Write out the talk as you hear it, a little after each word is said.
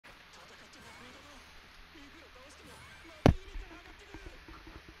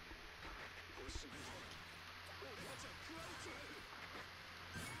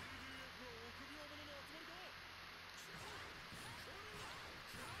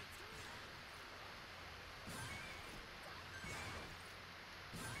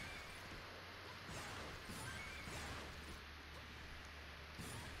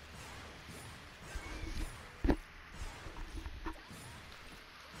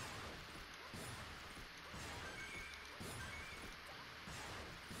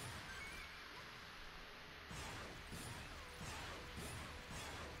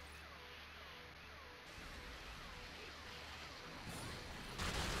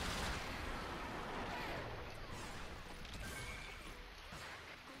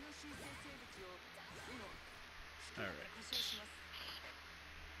All right.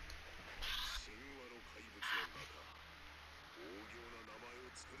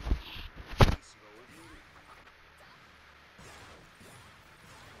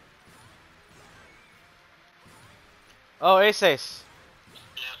 Oh, Ace Ace.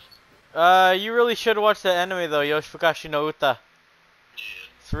 You really should watch the anime though, Yoshifukashi no Uta.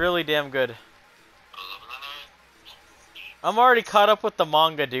 It's really damn good. I'm already caught up with the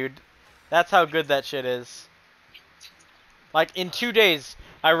manga, dude. That's how good that shit is. Like, in 2 days,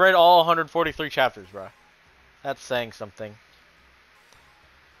 I read all 143 chapters, bro. That's saying something.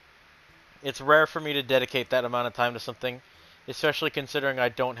 It's rare for me to dedicate that amount of time to something, especially considering I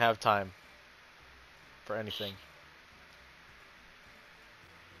don't have time for anything.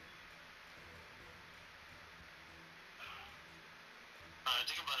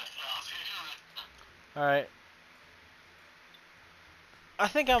 Alright. I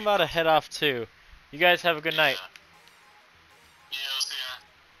think I'm about to head off too. You guys have a good night.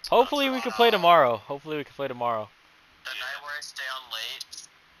 Hopefully we can play tomorrow. Hopefully we can play tomorrow. The night where I stay on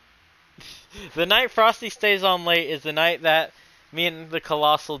late. The night Frosty stays on late is the night that me and the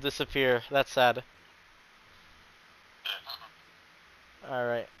Colossal disappear. That's sad.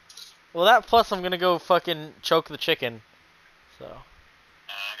 Alright. Well, that plus I'm gonna go fucking choke the chicken. So. I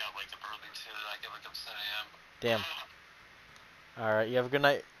gotta wake up early too. I gotta wake up 7 a.m. Damn. Alright, you have a good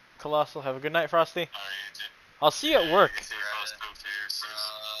night, Colossal. Have a good night, Frosty. Alright, you too. I'll see you at work.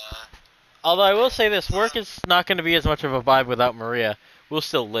 Uh, Although I will say this, work is not going to be as much of a vibe without Maria. We'll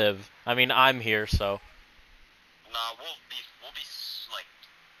still live. I mean, I'm here, so. Nah, we'll be like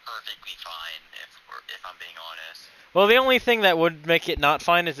perfectly fine if I'm being honest. Well, the only thing that would make it not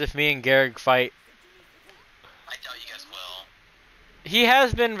fine is if me and Garrick fight. I doubt you guys will. He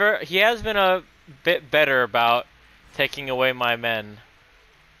has been a bit better about taking away my men.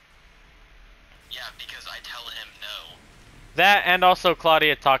 Yeah, because I tell him no. That and also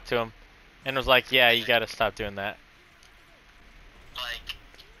Claudia talked to him and was like, "Yeah, you got to stop doing that." Like,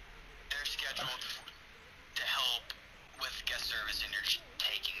 they're scheduled to help with guest service and you're just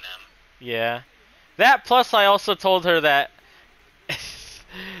taking them. Yeah. That plus I also told her that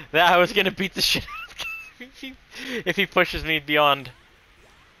that I was going to beat the shit out of him if he pushes me beyond.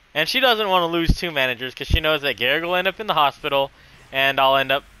 And she doesn't want to lose 2 managers because she knows that Garrick will end up in the hospital and I'll end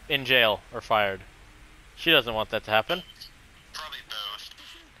up in jail or fired. She doesn't want that to happen. Probably both.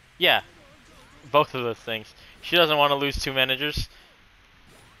 Yeah. Both of those things. She doesn't want to lose 2 managers.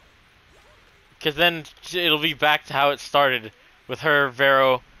 Because then it'll be back to how it started with her,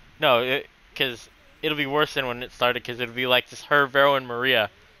 Vero. No, because it'll be worse than when it started because it'll be like just her, Vero, and Maria.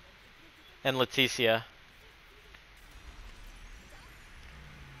 And Leticia.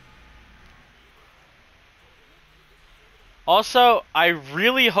 Also, I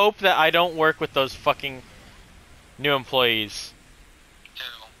really hope that I don't work with those fucking new employees.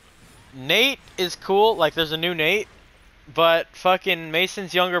 Who? Nate is cool, like there's a new Nate, but fucking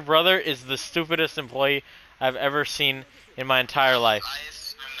Mason's younger brother is the stupidest employee I've ever seen in my entire life. I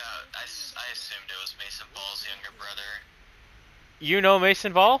assumed it was Mason Ball's younger brother. You know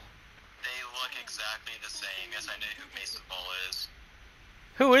Mason Ball? They look exactly the same. Yes, I know who Mason Ball is.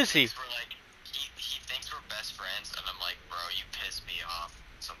 Who is he? He thinks we're best friends, and I'm like, bro, you piss me off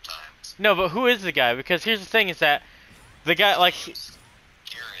sometimes. No, but who is the guy? Because here's the thing: is that the guy like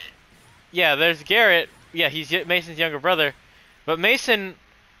Garrett. yeah, there's Garrett. Yeah, he's Mason's younger brother, but Mason,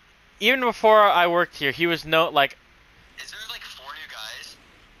 even before I worked here, he was like. Is there like 4 new guys?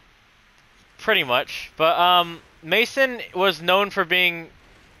 Pretty much, but Mason was known for being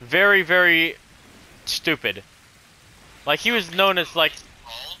very, very stupid. Like he was known as like,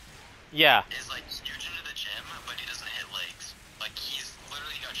 Ball yeah. is like huge into the gym, but he doesn't hit legs. Like he's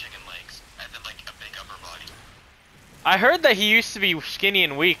literally got chicken legs, and then like a big upper body. I heard that he used to be skinny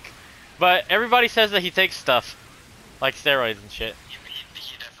and weak, but everybody says that he takes stuff, like steroids and shit.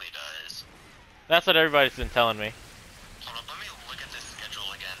 He definitely does. That's what everybody's been telling me. Hold up, let me look at this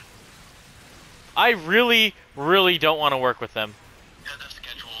schedule again. I really, really don't want to work with them. Yeah, the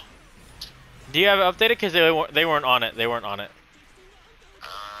schedule. Do you have it updated? Because they weren't on it. They weren't on it.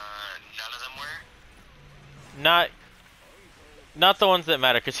 None of them were? Not the ones that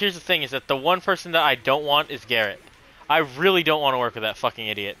matter. Because here's the thing: is that the one person that I don't want is Garrett. I really don't want to work with that fucking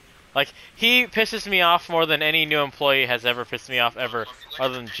idiot. Like he pisses me off more than any new employee has ever pissed me off ever,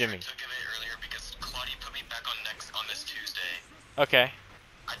 other than Jimmy. I took of it earlier because Claudia put me back on this Tuesday. Okay.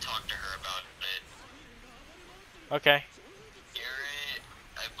 I talked to her about it. Okay. Garrett,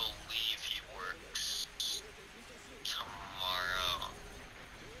 I believe he works tomorrow.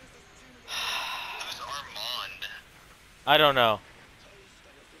 Who's Armand? I don't know.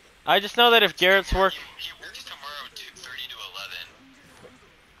 I just know that if Garrett's work... He works tomorrow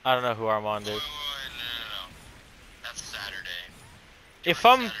I don't know who Armand Wait, is. no. That's Saturday. If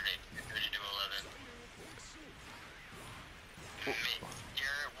Like I'm... Saturday, 30 to 11.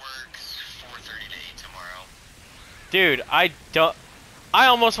 Garrett works 4:30 to 8 tomorrow. Dude, I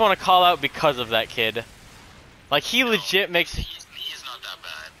almost want to call out because of that kid. Like, he legit makes... He's not that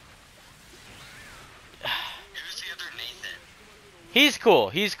bad. Who's the other Nathan? He's cool.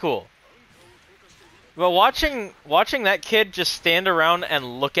 He's cool. But watching that kid just stand around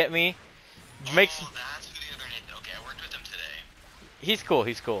and look at me makes... Oh, that's who the other Nathan... Okay, I worked with him today. He's cool.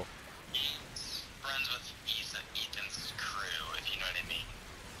 He's cool. He's friends with Ethan's crew, if you know what I mean.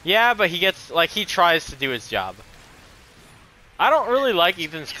 Yeah, but he gets... Like, he tries to do his job. I don't really like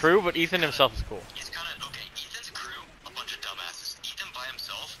Ethan's crew, but Ethan himself is cool. He's kind of... Okay, Ethan's crew, a bunch of dumbasses. Ethan by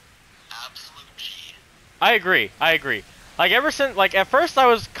himself, absolute G. I agree. Like, ever since... Like, at first I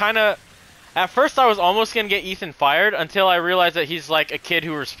was almost gonna get Ethan fired until I realized that he's like a kid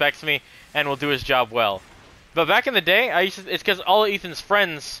who respects me and will do his job well. But back in the day, it's because all of Ethan's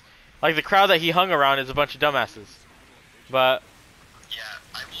friends, like the crowd that he hung around, is a bunch of dumbasses. But Yeah,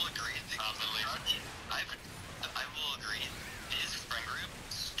 I will agree. I will agree. His friend group,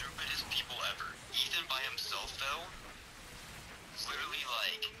 stupidest people ever. Ethan by himself, though, literally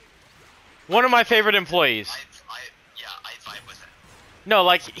like... one of my favorite employees. I vibe with him. No,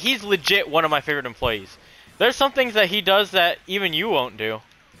 like, he's legit one of my favorite employees. There's some things that he does that even you won't do.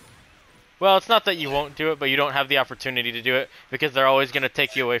 Well, it's not that you won't do it, but you don't have the opportunity to do it because they're always going to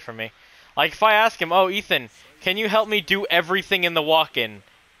take you away from me. Like, if I ask him, oh, Ethan, can you help me do everything in the walk-in?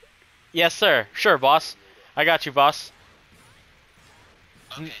 Yes, sir. Sure, boss. I got you, boss.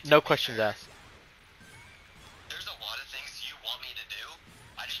 Okay, No questions asked. There's a lot of things you want me to do.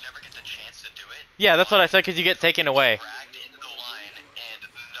 I just never get the chance to do it. Yeah, that's what I said, because you get taken away. Dragged into the line, and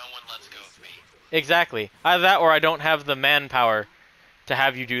no one lets go of me. Exactly. Either that or I don't have the manpower to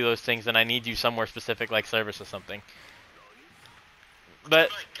have you do those things, and I need you somewhere specific, like service or something. But...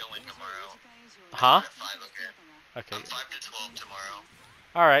 I'm not going tomorrow. Huh? At 5, okay. Okay. I'm 5 to 12 tomorrow.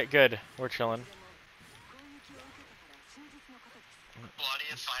 Alright, good. We're chilling.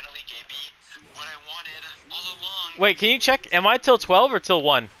 Claudia finally gave me what I wanted all along. Wait, can you check? Am I till 12 or till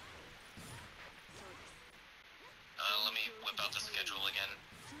 1? Let me whip out the schedule again.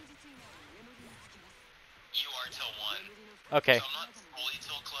 You are till 1. Okay, So I'm not fully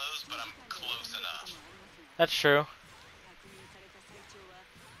till close, but I'm close enough. that's true.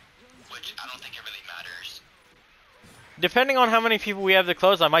 Which I don't think it really matters. Depending on how many people we have to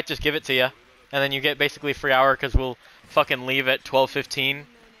close, I might just give it to you. And then you get basically free hour because we'll fucking leave at 12:15.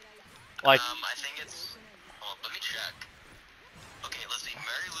 Like, I think it's... Hold on, let me check. Okay, let's see.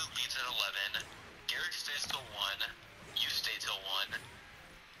 Mary Lou leaves at 11. Garrett stays till 1. You stay till 1.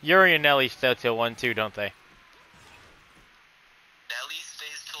 Yuri and Nelly stay till 1 too, don't they? Nelly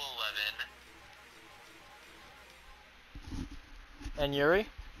stays till 11. And Yuri?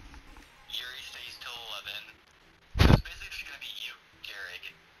 Yuri stays till 11. So it's basically just gonna be you,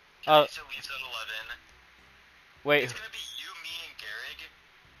 Garrig. Oh. Teresa leaves at 11. Wait, It's gonna be you, me, and Garrig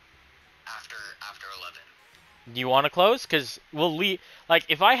after 11. do you want to close? Because we'll leave. Like,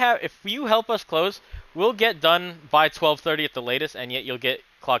 if you help us close, we'll get done by 12:30 at the latest, and yet you'll get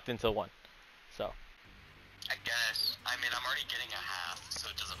clocked until 1. So. I guess. I mean, I'm already getting a half, so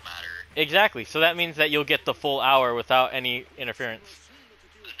it doesn't matter. Exactly. So that means that you'll get the full hour without any interference.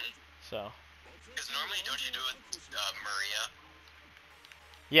 So. Because normally, don't you do it with Maria?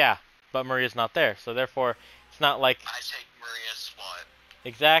 Yeah, but Maria's not there, so therefore it's not like I take Maria's spot.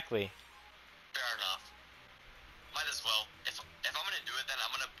 exactly. Fair enough. Might as well. If I'm gonna do it, then I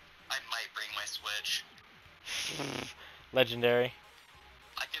might bring my Switch. Legendary.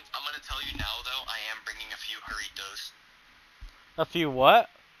 I'm gonna tell you now though. I am bringing a few Haritos. A few what?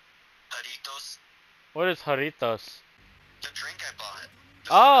 Haritos. What is Haritos? The drink I bought.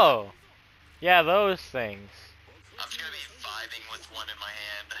 Oh, yeah, those things. I'm just gonna be vibing with one in my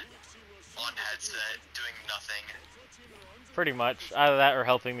hand, on headset, doing nothing. Pretty much. Either that or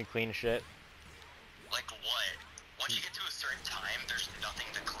helping me clean shit. Like what? Once you get to a certain time, there's nothing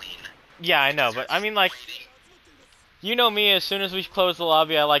to clean. Yeah, I know, but I mean, like, Waiting. you know me, as soon as we close the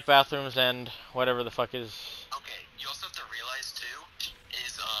lobby, I like bathrooms and whatever the fuck is... Okay, you also have to realize too,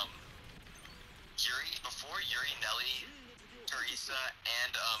 is Yuri, before Yuri, Nelly, Teresa,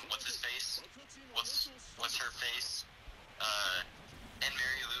 and what's his face? What's her face? And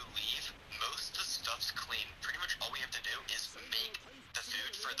Mary Lou leave, most of the stuff's clean. Pretty much all we have to do is make the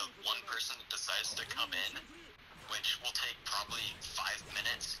food for the one person that decides to come in, which will take probably 5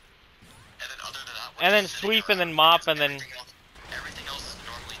 minutes. And then other than that, we're And then just sitting sweep and then around mop because and then... everything else is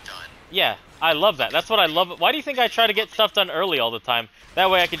normally done. Yeah, I love that. That's what I love. Why do you think I try to get stuff done early all the time? That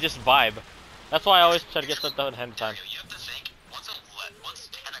way I could just vibe. That's why I always try to get stuff done ahead of time. You have to think, once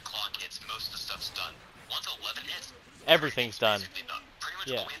 10 o'clock hits, most of the stuff's done. Once 11 hits, Everything's done. basically done. Pretty much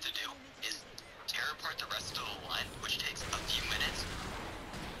Yeah. all we have to do is tear apart the rest of the line, which takes a few minutes.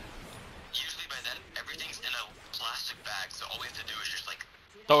 Usually by then, everything's in a plastic bag, so all we have to do is just like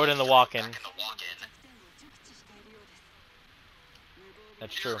Throw it in the walk-in. back in the walk-in.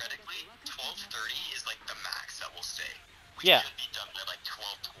 That's true. Theoretically, 12:30 is like the max that will stay. We Yeah. should be done by like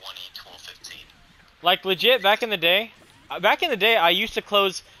 12:20, 12:15. Like legit, back in the day, I used to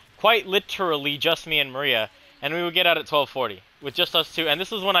close quite literally just me and Maria, and we would get out at 12:40 with just us two. And this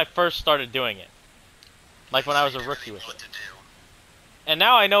was when I first started doing it, like when I was a rookie with What it. to do. And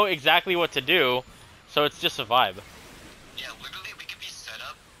now I know exactly what to do, so it's just a vibe. Yeah, literally we could be set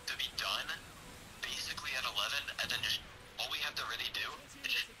up to be done basically at 11, and then just all we have to really do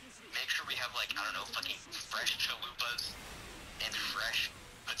is just make sure we have like, I don't know, fucking fresh chalupas and fresh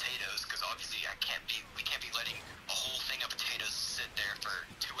potatoes, because obviously we can't be letting a whole thing of potatoes sit there for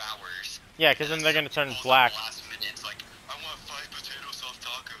 2 hours. Yeah, because then they're gonna turn Pulls up black. Last minute, it's like, I want 5 potato soft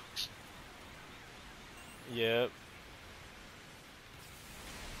tacos. Yep.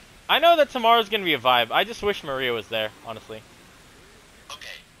 I know that tomorrow's gonna be a vibe. I just wish Maria was there, honestly.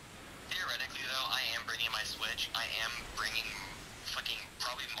 Okay, theoretically though, I am bringing my Switch. I am bringing fucking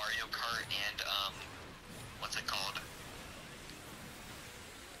probably Mario Kart and what's it called?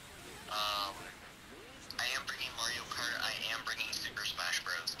 I am bringing Mario Kart. I am bringing Super Smash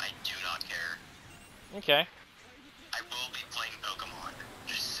Bros. I do not care. Okay. I will be playing Pokemon,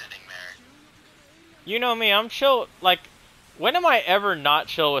 just sitting there. You know me, I'm chill. Like, when am I ever not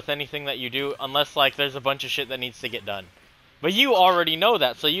chill with anything that you do, unless like there's a bunch of shit that needs to get done? But you already know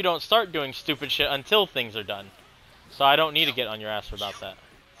that, so you don't start doing stupid shit until things are done. So I don't need to get on your ass about that.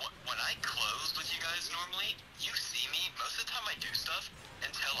 When I close with you guys normally, you see me, most of the time I do stuff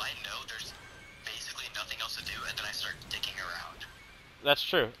until I know there's basically nothing else to do, and then I start dicking around. That's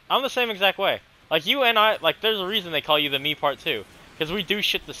true. I'm the same exact way. Like you and I, like there's a reason they call you the me part too, because we do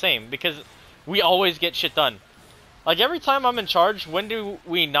shit the same. Because we always get shit done. Like every time I'm in charge, when do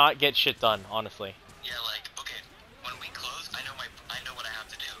we not get shit done? Honestly. Yeah, like okay, when we close, I know what I have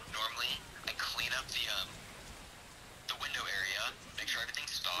to do. Normally, I clean up the window area, make sure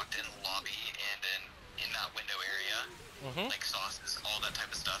everything's stocked in the lobby and in that window area, like sauces, all that type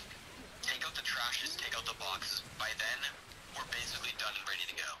of stuff. Take out the trashes, take out the boxes. By then, we're basically done and ready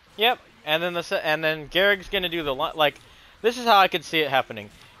to go. Yep. And then Garrick's gonna do the like. This is how I could see it happening.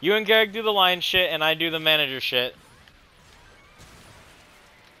 You and Garrick do the line shit, and I do the manager shit.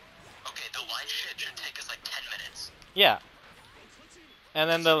 Okay, the line shit should take us like 10 minutes. Yeah. And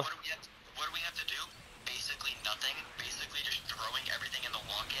then So the what do we have to do? Basically nothing. Basically just throwing everything in the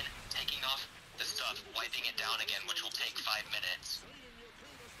walk-in, taking off the stuff, wiping it down again, which will take 5 minutes.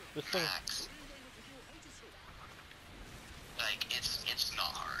 this thing. Max. Like, it's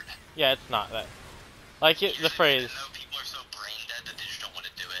not hard. Yeah, it's not that. Like it, the phrase. I know people are so brain dead that they just don't want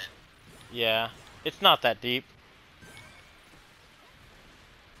to do it. Yeah. It's not that deep.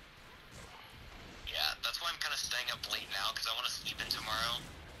 Yeah, that's why I'm kind of staying up late now, because I want to sleep in tomorrow,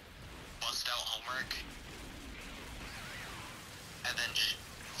 bust out homework, and then just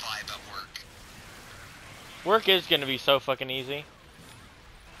vibe at work. Work is gonna be so fucking easy.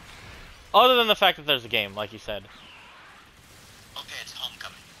 Other than the fact that there's a game, like you said. Okay, it's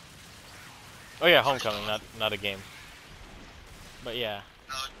homecoming. Oh yeah, homecoming, not a game. But yeah.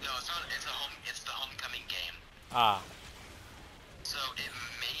 No, it's not. It's the homecoming game. Ah. So it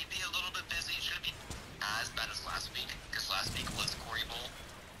may be a little bit busy. It shouldn't be as bad as last week, because last week was Corey Bowl.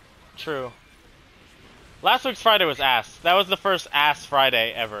 True. Last week's Friday was ass. That was the first ass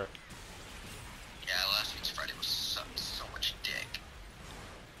Friday ever. Yeah, last week's Friday was so much dick.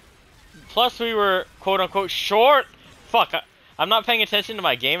 Plus we were quote unquote short. Fuck. I'm not paying attention to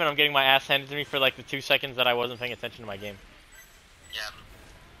my game, and I'm getting my ass handed to me for like the 2 seconds that I wasn't paying attention to my game. Yeah,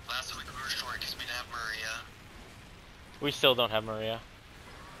 last week we were short because we didn't have Maria. We still don't have Maria.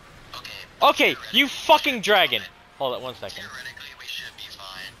 Okay. Okay, you fucking dragon. Hold on 1 second. Theoretically, we should be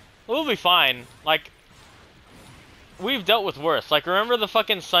fine. We'll be fine. Like, we've dealt with worse. Like, remember the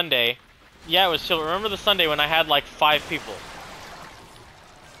fucking Sunday? Yeah, it was chill. Remember the Sunday when I had like 5 people?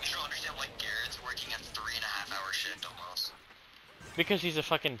 You don't understand why Garrett's working a 3.5-hour shift almost. Because he's a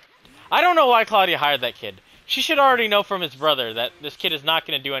fucking... I don't know why Claudia hired that kid. She should already know from his brother that this kid is not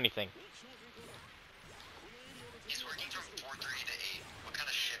going to do anything. He's working from 4:30 to 8. What kind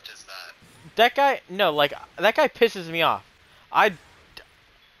of shift is that? That guy... No, like, that guy pisses me off.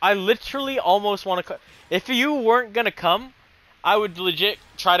 I literally almost want to... If you weren't going to come, I would legit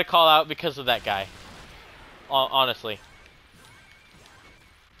try to call out because of that guy. Honestly.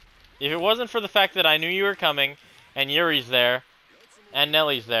 If it wasn't for the fact that I knew you were coming, and Yuri's there, and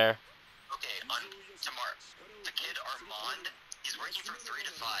Nellie's there. Okay, on tomorrow, the kid Armand, he's working from 3 to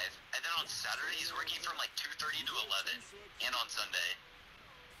 5, and then on Saturday he's working from like 2:30 to 11, and on Sunday.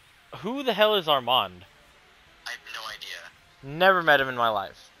 Who the hell is Armand? I have no idea. Never met him in my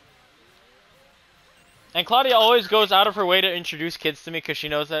life. And Claudia always goes out of her way to introduce kids to me because she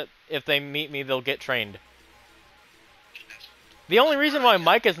knows that if they meet me, they'll get trained. The only reason why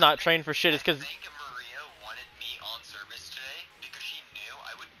Micah's not trained for shit is because... I think Maria wanted me on service today because she knew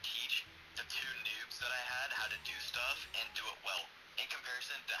I would teach the 2 noobs that I had how to do stuff and do it well, in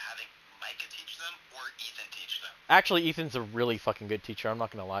comparison to having Micah teach them or Ethan teach them. Actually, Ethan's a really fucking good teacher. I'm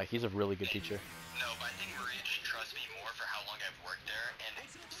not gonna lie. He's a really good teacher. No, but I think Maria just trusts me more for how long I've worked there, and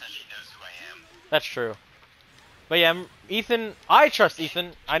since she knows who I am. That's true. But yeah, Ethan, I trust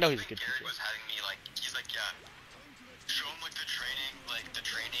Ethan. I know he's a good Garrett teacher. was having me like, he's like, yeah, show him like the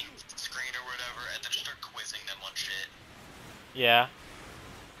training screen or whatever, and then start quizzing them on shit. Yeah.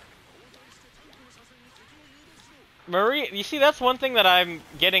 Maria, you see, that's one thing that I'm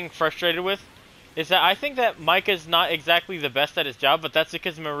getting frustrated with, is that I think that Micah's not exactly the best at his job, but that's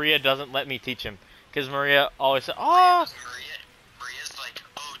because Maria doesn't let me teach him. Because Maria always says, oh! Maria's like,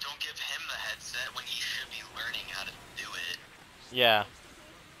 oh, don't give him the headset when he should be learning how to do it. Yeah.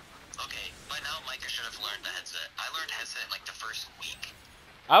 Okay, by now Micah should have learned the headset. I learned headset in like the first week.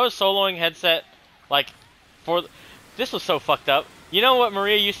 I was soloing headset, like, this was so fucked up. You know what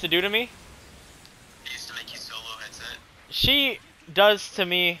Maria used to do to me? She used to make you solo headset. She does to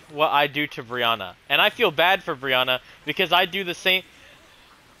me what I do to Brianna. And I feel bad for Brianna because I do the same.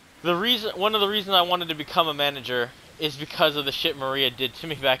 One of the reasons I wanted to become a manager is because of the shit Maria did to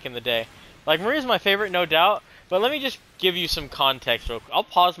me back in the day. Like, Maria's my favorite, no doubt, but let me just give you some context real quick. I'll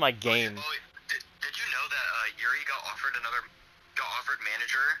pause my game. Oh, did you know that Yuri got offered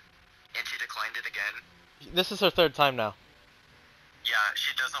manager, and she declined it again? This is her 3rd time now. Yeah,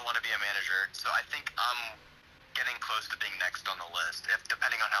 she doesn't want to be a manager, so I think I'm getting close to being next on the list,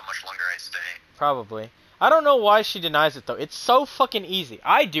 depending on how much longer I stay. Probably. I don't know why she denies it, though. It's so fucking easy.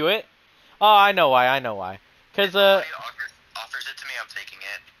 I do it. Oh, I know why. Because, If somebody offers it to me, I'm taking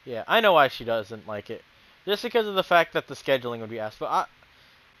it. yeah, I know why she doesn't like it. Just because of the fact that the scheduling would be asked. But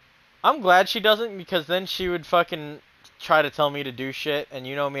I'm glad she doesn't, because then she would fucking try to tell me to do shit, and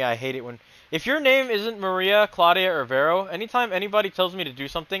you know me, I hate it when... If your name isn't Maria, Claudia, or Vero, anytime anybody tells me to do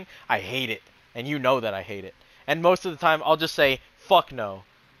something, I hate it. And you know that I hate it. And most of the time, I'll just say, fuck no.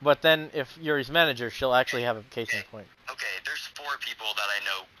 But then, if Yuri's manager, she'll actually have a case in point. Okay, there's 4 people that I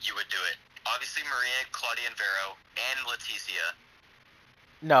know you would do it. Obviously Maria, Claudia, and Vero, and Leticia.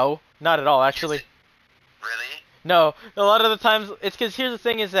 No, not at all, actually. Really? No, a lot of the times, it's because here's the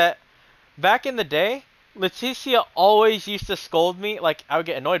thing is that, back in the day, Leticia always used to scold me, like, I would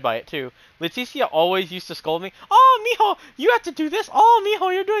get annoyed by it too. Leticia always used to scold me, oh, mijo, you have to do this, oh,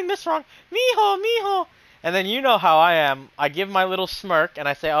 mijo, you're doing this wrong, mijo. And then you know how I am, I give my little smirk, and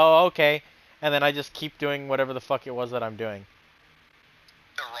I say, oh, okay, and then I just keep doing whatever the fuck it was that I'm doing.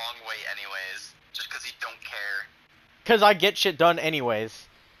 The wrong way anyways, just because you don't care. Because I get shit done anyways.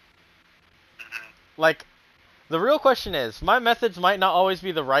 Like, the real question is, my methods might not always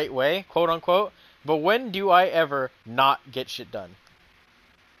be the right way, quote unquote, but when do I ever not get shit done?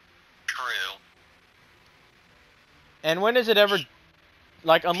 True. And when is it ever,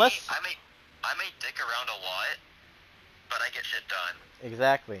 like, unless... I may dick around a lot, but I get shit done.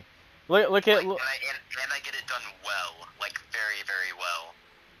 Exactly. Look at... And I get it done well. Like, very, very well.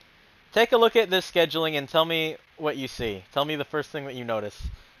 Take a look at this scheduling and tell me what you see. Tell me the first thing that you notice.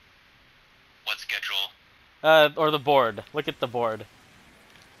 What schedule? Or the board. Look at the board.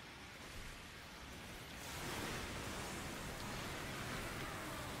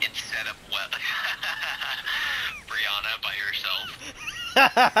 It's set up well. Brianna by yourself.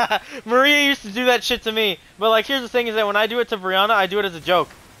 Maria used to do that shit to me. But, like, here's the thing is that when I do it to Brianna, I do it as a joke.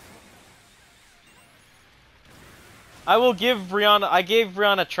 I gave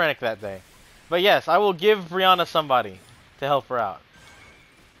Brianna Trenick that day. But yes, I will give Brianna somebody to help her out.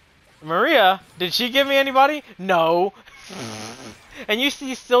 Maria, did she give me anybody? No. And you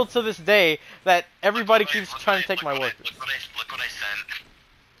see still to this day that everybody keeps trying to take my work. Look what I sent.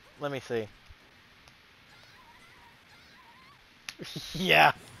 Let me see.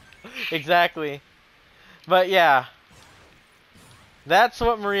 Yeah. Exactly. But yeah. That's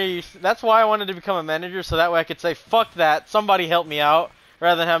what Maria used to, that's why I wanted to become a manager, so that way I could say, fuck that, somebody help me out,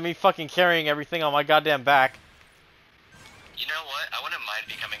 rather than have me fucking carrying everything on my goddamn back. You know what? I wouldn't mind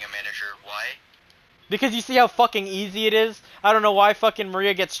becoming a manager. Why? Because you see how fucking easy it is? I don't know why fucking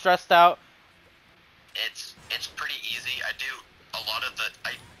Maria gets stressed out. It's pretty easy. I do a lot of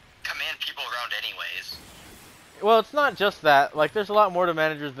I come people around anyways. Well, it's not just that. Like, there's a lot more to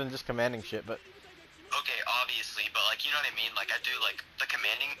managers than just commanding shit, but... Okay, obviously, but like, you know what I mean? Like, I do like the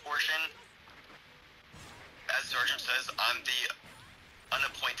commanding portion. As Sergeant says, I'm the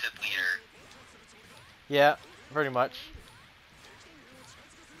unappointed leader. Yeah, pretty much.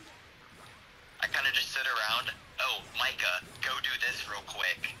 I kind of just sit around. Oh, Micah, go do this real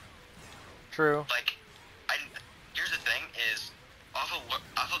quick. True. Like, here's the thing is, off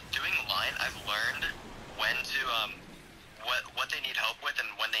of doing the line, I've learned when to what they need help with and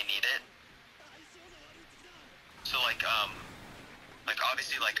when they need it. So like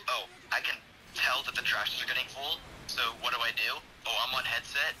obviously like, oh, I can tell that the trashes are getting full. So what do? Oh, I'm on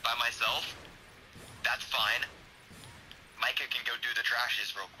headset by myself. That's fine. Micah can go do the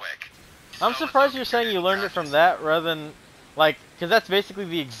trashes real quick. I'm surprised you're saying you learned it from that rather than, like, because that's basically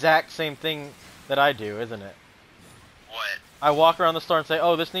the exact same thing that I do, isn't it? What? I walk around the store and say,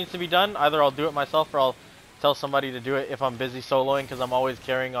 oh, this needs to be done. Either I'll do it myself or I'll tell somebody to do it if I'm busy soloing because I'm always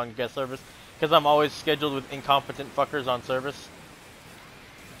carrying on guest service. Because I'm always scheduled with incompetent fuckers on service.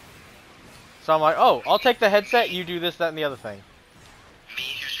 So I'm like, oh, I'll take the headset, you do this, that, and the other thing. Me,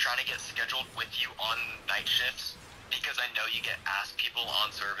 who's trying to get scheduled with you on night shifts because I know you get asked people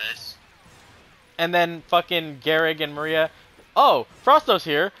on service. And then fucking Garrig and Maria, oh, Frosto's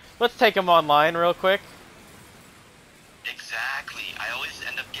here. Let's take him online real quick. Exactly. I always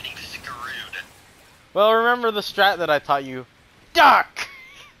end up getting screwed. Well, remember the strat that I taught you. Duck!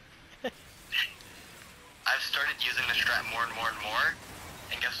 I've started using the strat more and more and more,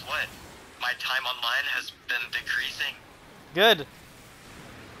 and guess what? My time online has been decreasing. Good.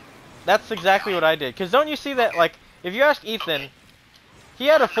 That's exactly what I did. Because don't you see that, like, if you ask Ethan, he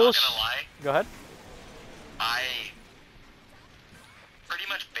had a full... I'm not gonna lie. Go ahead. I pretty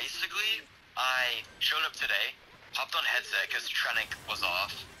much basically, I showed up today, hopped on headset because Trenic was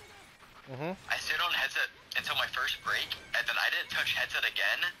off. I stayed on headset until my first break, and then I didn't touch headset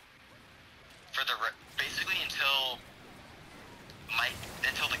again for basically until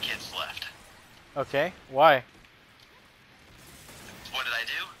the kids left. Okay, why? What did I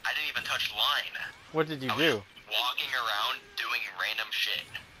do? I didn't even touch line. What did you I was do? just walking around doing random shit.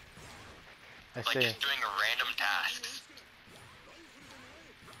 I Like see. just doing random tasks.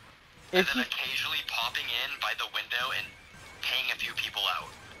 If And then you... occasionally popping in by the window and paying a few people out.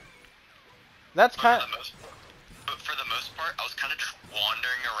 That's But kind but for the most part, I was kind of just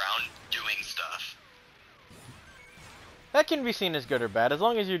wandering around doing stuff. That can be seen as good or bad, as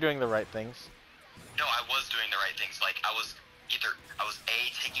long as you're doing the right things. No, I was doing the right things. Like, I was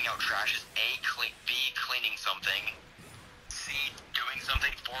A, taking out trashes, B, cleaning something, C, doing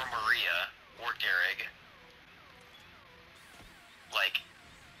something for Maria or Garrig. Like,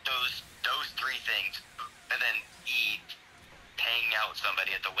 those three things. And then E, paying out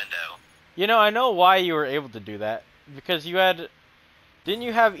somebody at the window. You know, I know why you were able to do that. Because you had... Didn't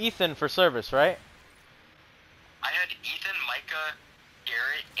you have Ethan for service, right? I had Ethan, Micah,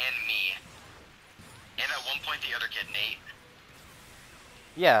 Garrett, and me. And at one point the other kid, Nate.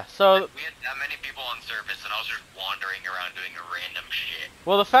 Yeah, so... We had that many people on service, and I was just wandering around doing random shit.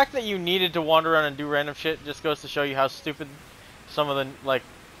 Well, the fact that you needed to wander around and do random shit just goes to show you how stupid some of the, like,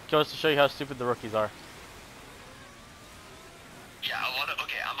 goes to show you how stupid the rookies are. Yeah,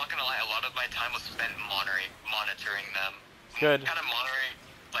 okay, I'm not gonna lie, a lot of my time was spent monitoring them. Good. Kind of monitoring,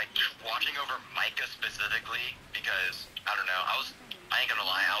 like, watching over Micah specifically, because, I don't know, I ain't gonna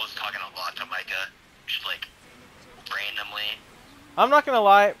lie, I was talking a lot to Micah, just, like, randomly. I'm not gonna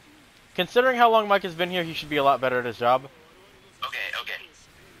lie, considering how long Mike has been here, he should be a lot better at his job. Okay.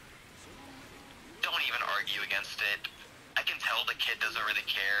 Don't even argue against it. I can tell the kid doesn't really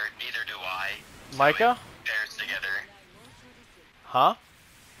care, neither do I. So Micah? it pairs together. Huh?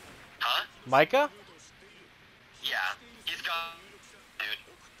 Huh? Micah? Yeah, he's got... Dude,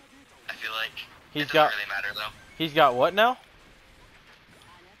 I feel like He's it doesn't got- really matter, though. He's got what now?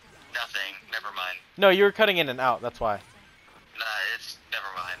 Nothing, never mind. No, you were cutting in and out, that's why. Nah, it's... never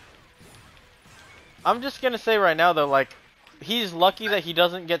mind. I'm just gonna say right now though, like, he's lucky that he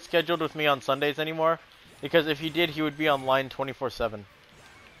doesn't get scheduled with me on Sundays anymore, because if he did, he would be online 24/7.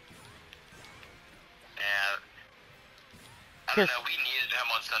 Yeah. I don't know, we needed him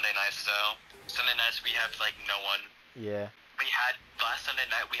on Sunday nights, though. Sunday nights we had, like, no one. Yeah. Last Sunday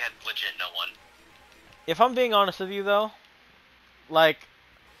night we had legit no one. If I'm being honest with you though, like,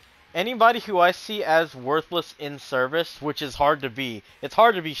 anybody who I see as worthless in service, which is hard to be, it's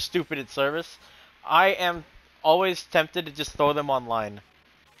hard to be stupid at service, I am always tempted to just throw them online.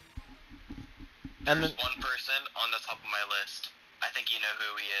 And There's then one person on the top of my list. I think you know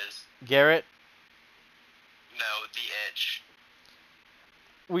who he is. Garrett. No, the Itch.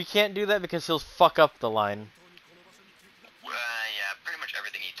 we can't do that because he'll fuck up the line. Yeah, pretty much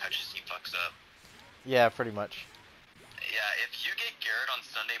everything he touches, he fucks up. Yeah, pretty much. Yeah, if you get Garrett on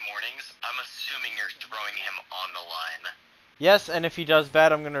Sunday mornings, I'm assuming you're throwing him on the line. Yes, and if he does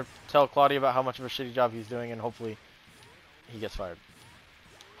bad, I'm gonna tell Claudia about how much of a shitty job he's doing, and hopefully he gets fired.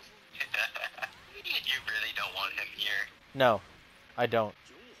 You really don't want him here. No, I don't.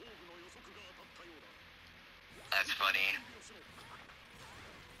 That's funny.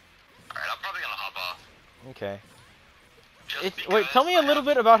 Alright, I'm probably gonna hop off. Okay. Just Wait, tell me a because little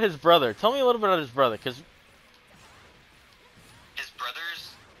bit about his brother. Tell me a little bit about his brother, because his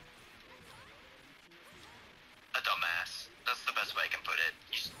brother's a dumbass. That's the best way I can put it.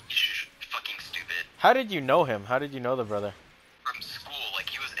 He's fucking stupid. how did you know him? How did you know the brother? From school, like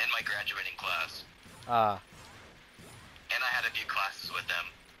he was in my graduating class. Ah. And I had a few classes with him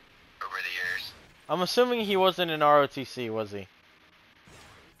over the years. I'm assuming he wasn't in ROTC, was he?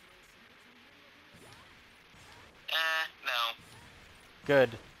 No. Good.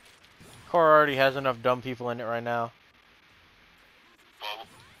 Core already has enough dumb people in it right now. Well,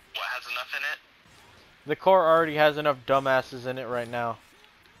 what has enough in it? The core already has enough dumbasses in it right now.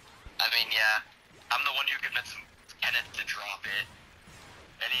 I mean, yeah. I'm the one who convinced Kenneth to drop it.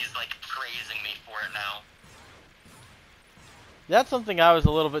 And he's, like, praising me for it now. That's something I was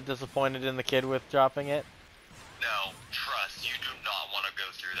a little bit disappointed in the kid with dropping it. No, trust, you do not want to go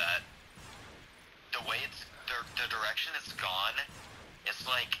through that. The way it's, the direction it's gone, it's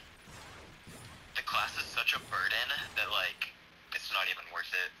like, the class is such a burden that, like, it's not even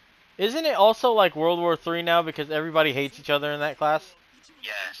worth it. Isn't it also like World War III now because everybody hates each other in that class?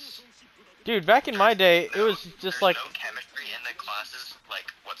 Yes. Dude, back in my day, it was just There's like... no chemistry in the classes, like,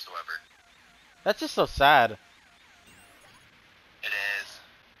 whatsoever. That's just so sad. It is.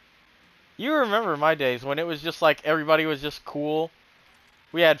 You remember my days when it was just like everybody was just cool.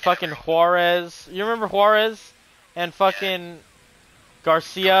 We had fucking Juarez. You remember Juarez? And fucking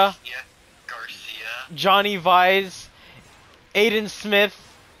Garcia, Garcia. Johnny Vise, Aiden Smith.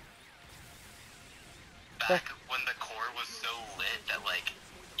 Back when the core was so lit that, like,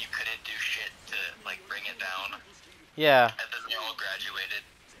 you couldn't do shit to, like, bring it down. Yeah. And then they all graduated.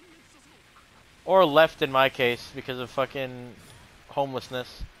 Or left in my case because of fucking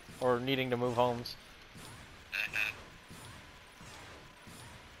homelessness or needing to move homes. Mm-hmm.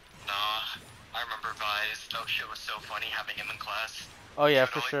 Nah, I remember Vise. That shit was so funny having him in class. Oh yeah,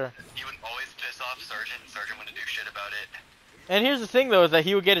 for sure. He would always piss off Sergeant. Sergeant wouldn't do shit about it. And here's the thing though, is that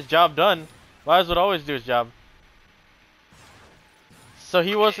he would get his job done. Vise would always do his job. So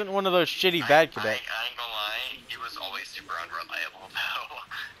he wasn't one of those shitty bad cadets. I ain't gonna lie, he was always super unreliable though.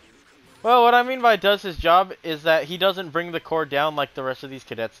 Well, what I mean by does his job is that he doesn't bring the core down like the rest of these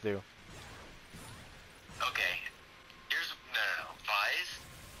cadets do. Okay, here's no. Vise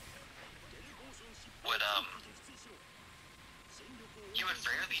would he would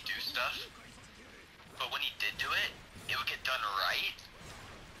rarely do stuff, but when he did do it, it would get done right,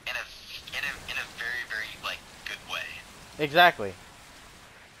 in a very, very, like, good way. Exactly.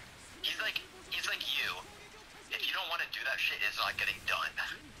 He's like you. If you don't want to do that shit, it's not getting done.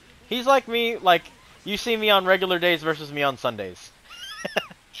 He's like me, like, you see me on regular days versus me on Sundays.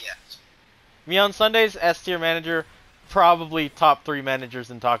 Yes. Me on Sundays, S tier manager, probably top 3 managers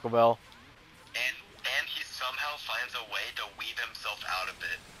in Taco Bell. And he somehow finds a way to weave himself out of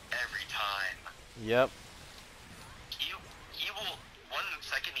it every time. Yep. He will, one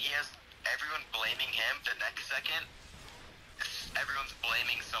second he has everyone blaming him, the next second everyone's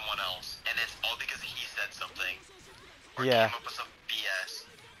blaming someone else, and it's all because he said something. Or Yeah. came up with some BS.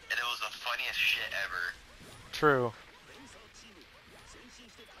 And it was the funniest shit ever. True.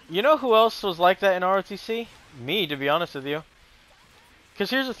 You know who else was like that in ROTC? Me, to be honest with you. Because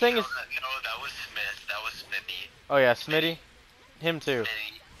here's the thing no, is... No, that was Smith. That was Smithy. Oh yeah, Smitty. Him too.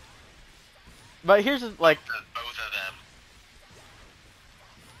 Smitty. But here's, like... Both of them.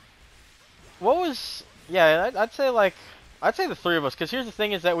 What was... Yeah, I'd say, like... I'd say the 3 of us, because here's the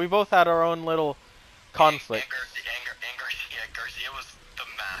thing is that we both had our own little conflict. And Garcia was the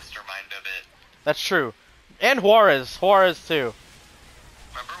mastermind of it. That's true. And Juarez. Juarez too.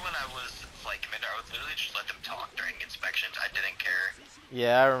 Remember when I was flight commander, I would literally just let them talk during inspections. I didn't care.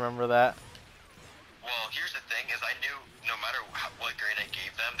 Yeah, I remember that. Well, here's the thing, is I knew no matter what grade I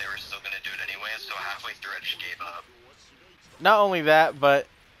gave them, they were still going to do it anyway, so halfway through I just gave up. Not only that, but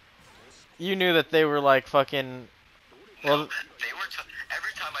you knew that they were like fucking... Well, No, they were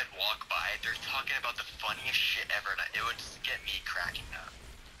every time I'd walk by, they're talking about the funniest shit ever, and it would just get me cracking up.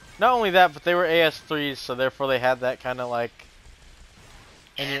 not only that, but they were AS3s, so therefore they had that kind of like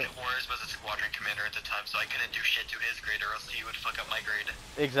And Horus was a squadron commander at the time, so I couldn't do shit to his grade or else he would fuck up my grade.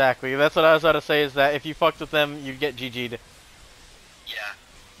 Exactly. That's what I was about to say, is that if you fucked with them, you'd get GG'd. Yeah.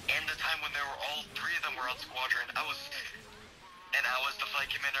 And the time when there were all three of them were on squadron, I was the flight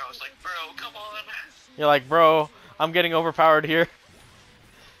commander. I was like, bro, come on. You're like, bro, I'm getting overpowered here.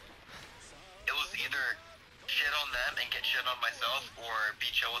 It was either shit on them and get shit on myself, or be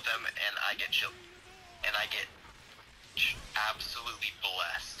chill with them and I get chill, and I get absolutely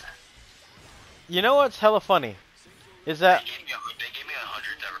blessed. You know what's hella funny? Is that They gave me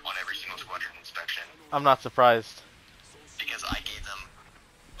 100 on every single squadron inspection. I'm not surprised. Because I gave them,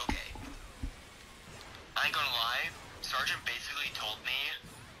 okay, I ain't gonna lie, Sergeant basically told me,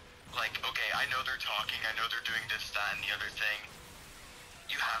 like, okay, I know they're talking, I know they're doing this, that, and the other thing,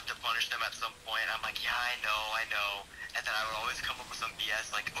 you have to punish them at some point. I'm like, yeah, I know, and then I would always come up with some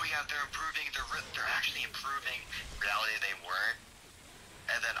BS, like, oh yeah, they're improving, they're actually improving. In reality, they weren't.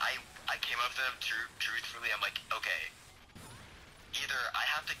 And then I came up to them truthfully, I'm like, okay, either I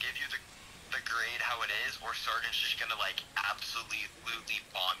have to give you the grade how it is, or Sergeant's just gonna, like, absolutely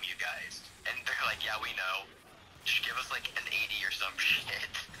bomb you guys. And they're like, yeah, we know. Just give us, like, an 80 or some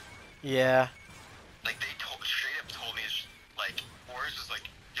shit. Yeah. Like, they straight up told me, like, Horus was like,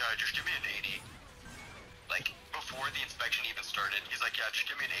 yeah, just give me an 80. Like, before the inspection even started, he's like, yeah, just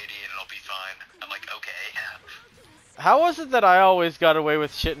give me an 80 and it'll be fine. I'm like, okay. How was it that I always got away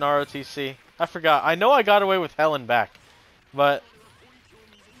with shit in ROTC? I forgot. I know I got away with hell and back, but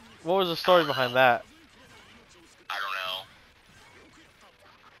what was the story behind that? I don't know.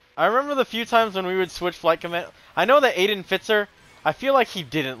 I remember the few times when we would switch flight command. I know that Aiden Fitzer, I feel like he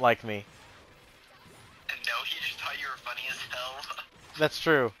didn't like me. No, he just thought you were funny as hell. That's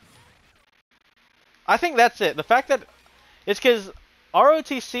true. I think that's it. The fact that it's because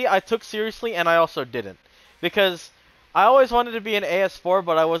ROTC I took seriously and I also didn't. Because I always wanted to be an AS4,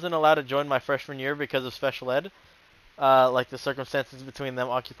 but I wasn't allowed to join my freshman year because of special ed. Like the circumstances between them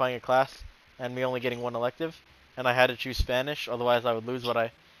occupying a class and me only getting one elective. And I had to choose Spanish, otherwise I would lose what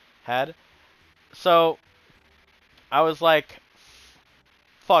I had. So I was like,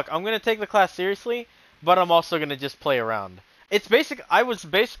 fuck, I'm going to take the class seriously, but I'm also going to just play around. I was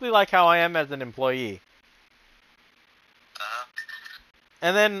basically like how I am as an employee.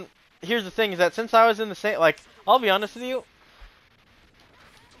 And then, here's the thing, is that since I was in the same, like, I'll be honest with you,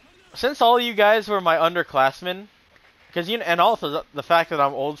 since all you guys were my underclassmen, because and also the fact that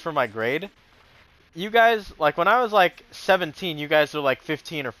I'm old for my grade, you guys, like, when I was, like, 17, you guys were, like,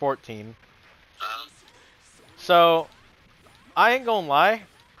 15 or 14. So, I ain't gonna lie,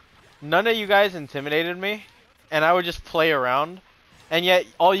 none of you guys intimidated me, and I would just play around, and yet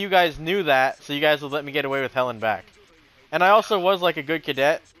all you guys knew that, so you guys would let me get away with hell and back. And I also was, like, a good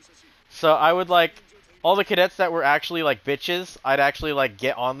cadet, so I would, like, all the cadets that were actually, like, bitches, I'd actually, like,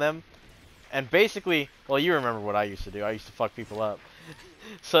 get on them, and basically, well, you remember what I used to do, I used to fuck people up.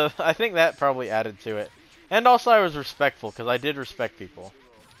 So, I think that probably added to it. And also I was respectful, because I did respect people.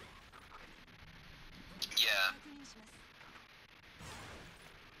 Yeah.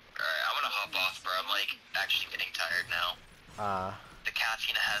 Alright, I'm gonna hop off, bro. I'm, like, actually getting tired now. The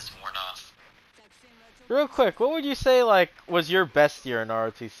caffeine has worn off. Real quick, what would you say, like, was your best year in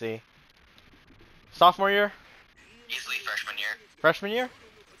ROTC? Sophomore year? Easily freshman year. Freshman year?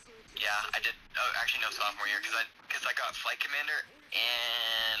 Yeah, I did. Oh, actually, no, sophomore year, because I got flight commander,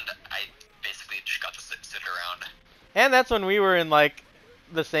 and I basically just got to sit around. And that's when we were in, like,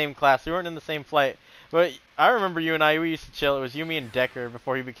 the same class. We weren't in the same flight. But I remember you and I, we used to chill. It was you, me, and Decker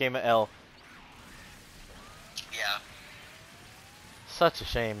before he became an L. Yeah. Such a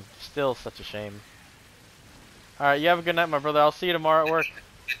shame. Still such a shame. Alright, you have a good night, my brother. I'll see you tomorrow at work.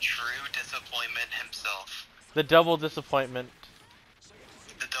 The true disappointment himself. The double disappointment.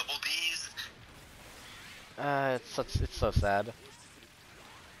 The double D's. It's so sad.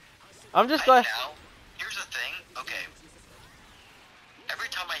 I'm just glad. Now, here's the thing. Okay. Every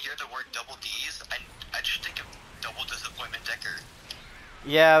time I hear the word double D's, I just think of double disappointment Decker.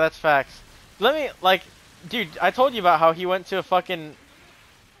 Yeah, that's facts. Let me, like, dude, I told you about how he went to a fucking,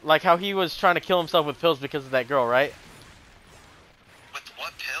 like, how he was trying to kill himself with pills because of that girl, right? With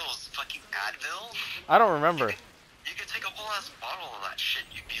what pills? Fucking Advil? I don't remember. You could take a whole ass bottle of that shit,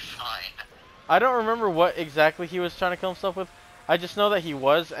 you'd be fine. I don't remember what exactly he was trying to kill himself with. I just know that he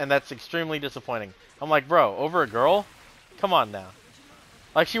was, and that's extremely disappointing. I'm like, bro, over a girl? Come on now.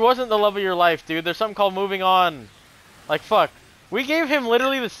 Like, she wasn't the love of your life, dude. There's something called moving on. Like, fuck. We gave him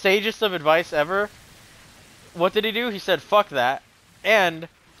literally the sagest of advice ever. What did he do? He said, fuck that. And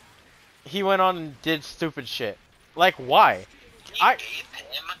he went on and did stupid shit. Like, why? You gave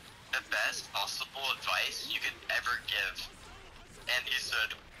him the best possible advice you could ever give. And he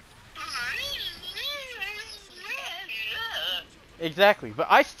said, Exactly, but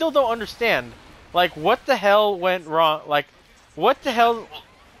I still don't understand. Like, what the hell went wrong? Like, what the hell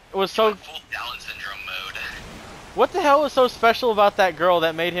was he went so... full Down syndrome mode. What the hell was so special about that girl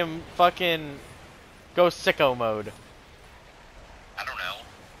that made him fucking go sicko mode? I don't know.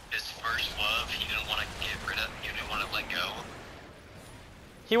 His first love, he didn't want to get rid of, he didn't want to let go.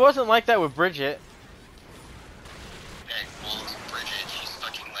 He wasn't like that with Bridget. Okay, well, Bridget,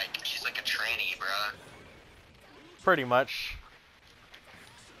 she's like a tranny, bruh. Pretty much.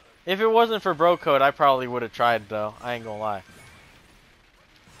 If it wasn't for bro code, I probably would have tried though. I ain't gonna lie.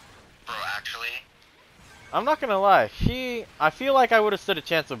 Bro, actually, I'm not gonna lie. I feel like I would have stood a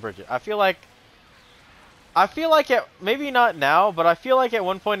chance with Bridget. I feel like maybe not now, but I feel like at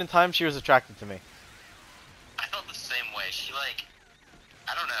one point in time she was attracted to me. I felt the same way. She, like,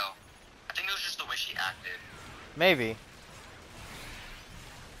 I don't know. I think it was just the way she acted. Maybe.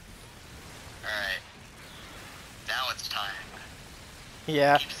 Alright. Now it's time.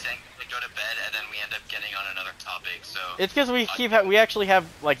 Yeah. Keep saying we go to bed, and then we end up getting on another topic, so... It's because we actually have,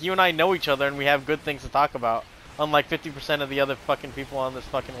 like, you and I know each other and we have good things to talk about. Unlike 50% of the other fucking people on this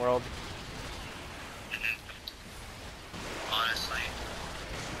fucking world. Honestly.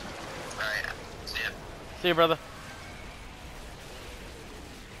 Alright, see ya. See you, brother.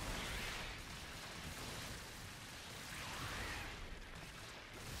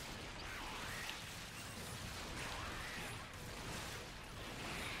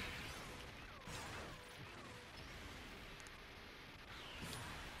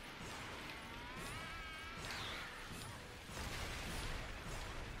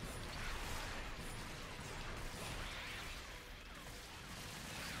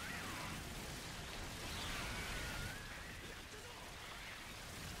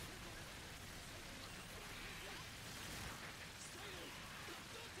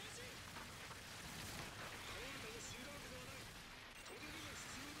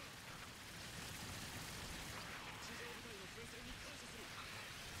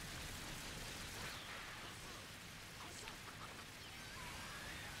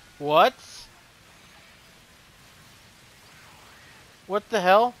 What? What the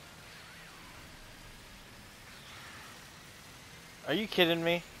hell? Are you kidding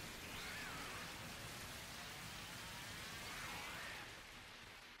me?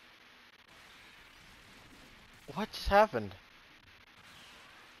 What just happened?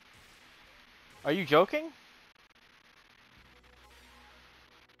 Are you joking?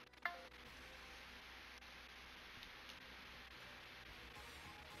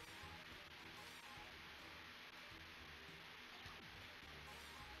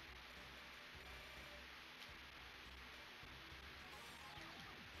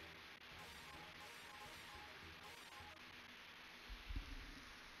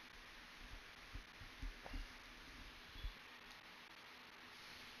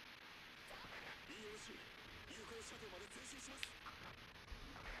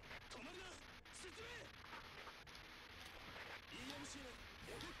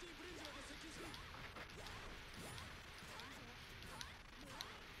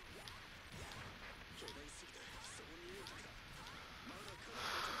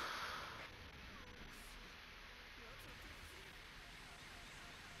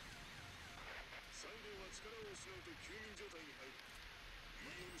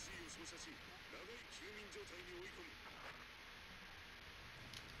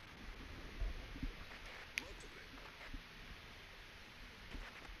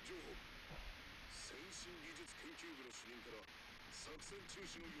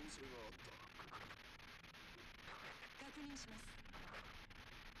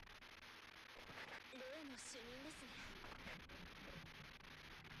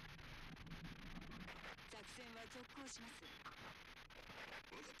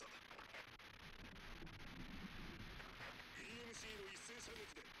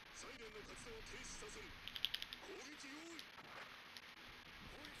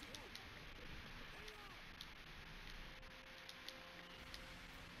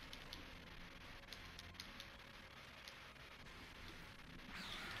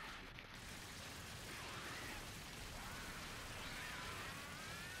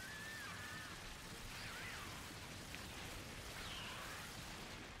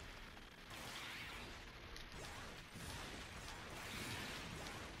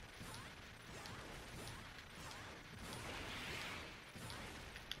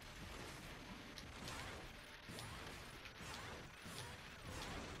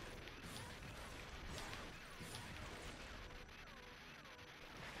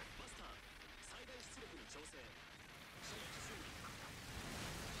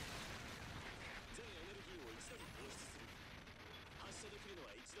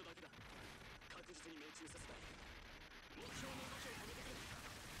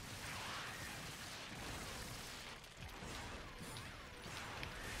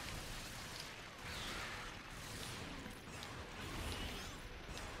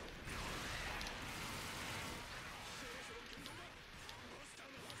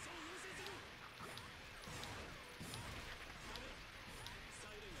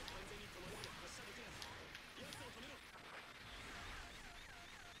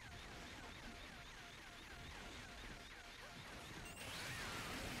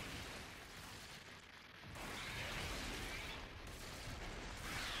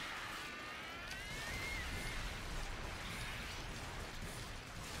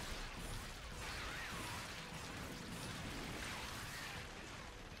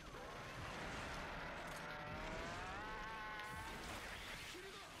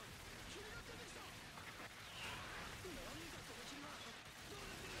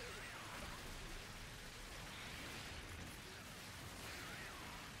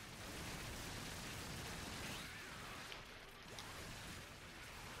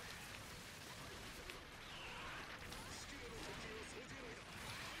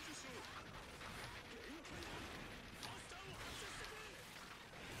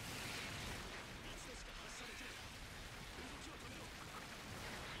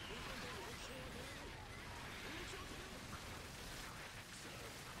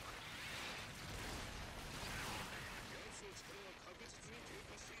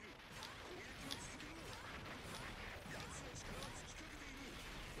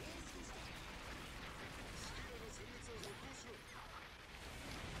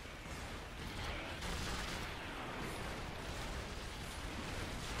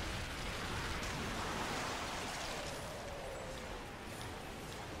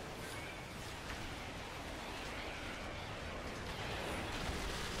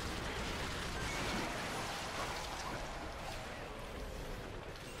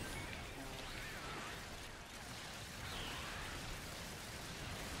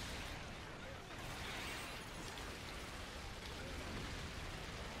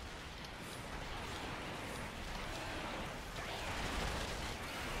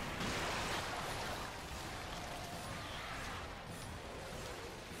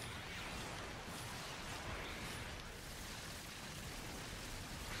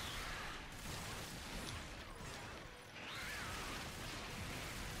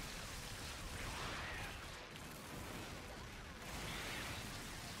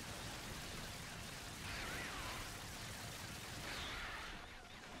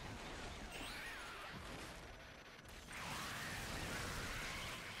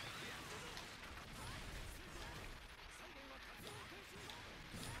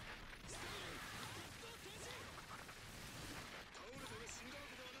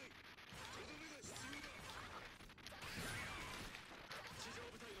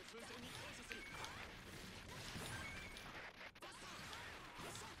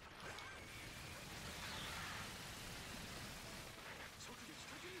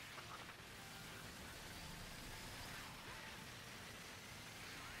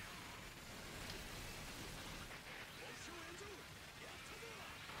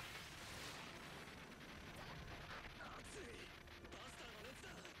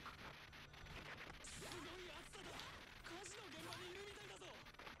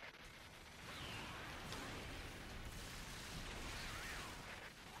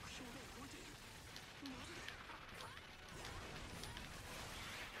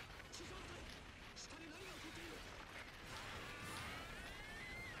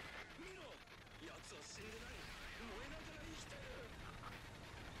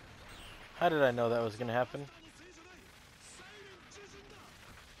 How did I know that was gonna happen?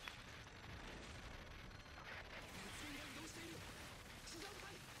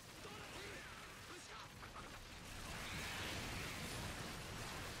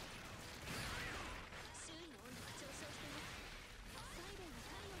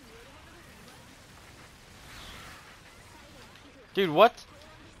 Dude, what?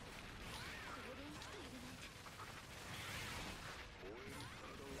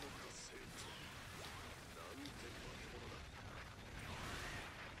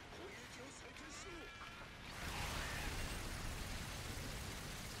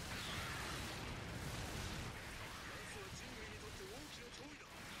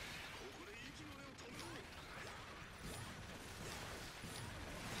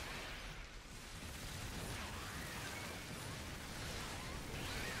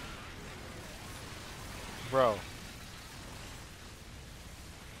 Bro.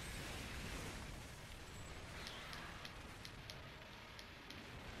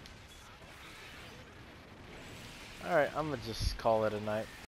 I'm gonna just call it a night.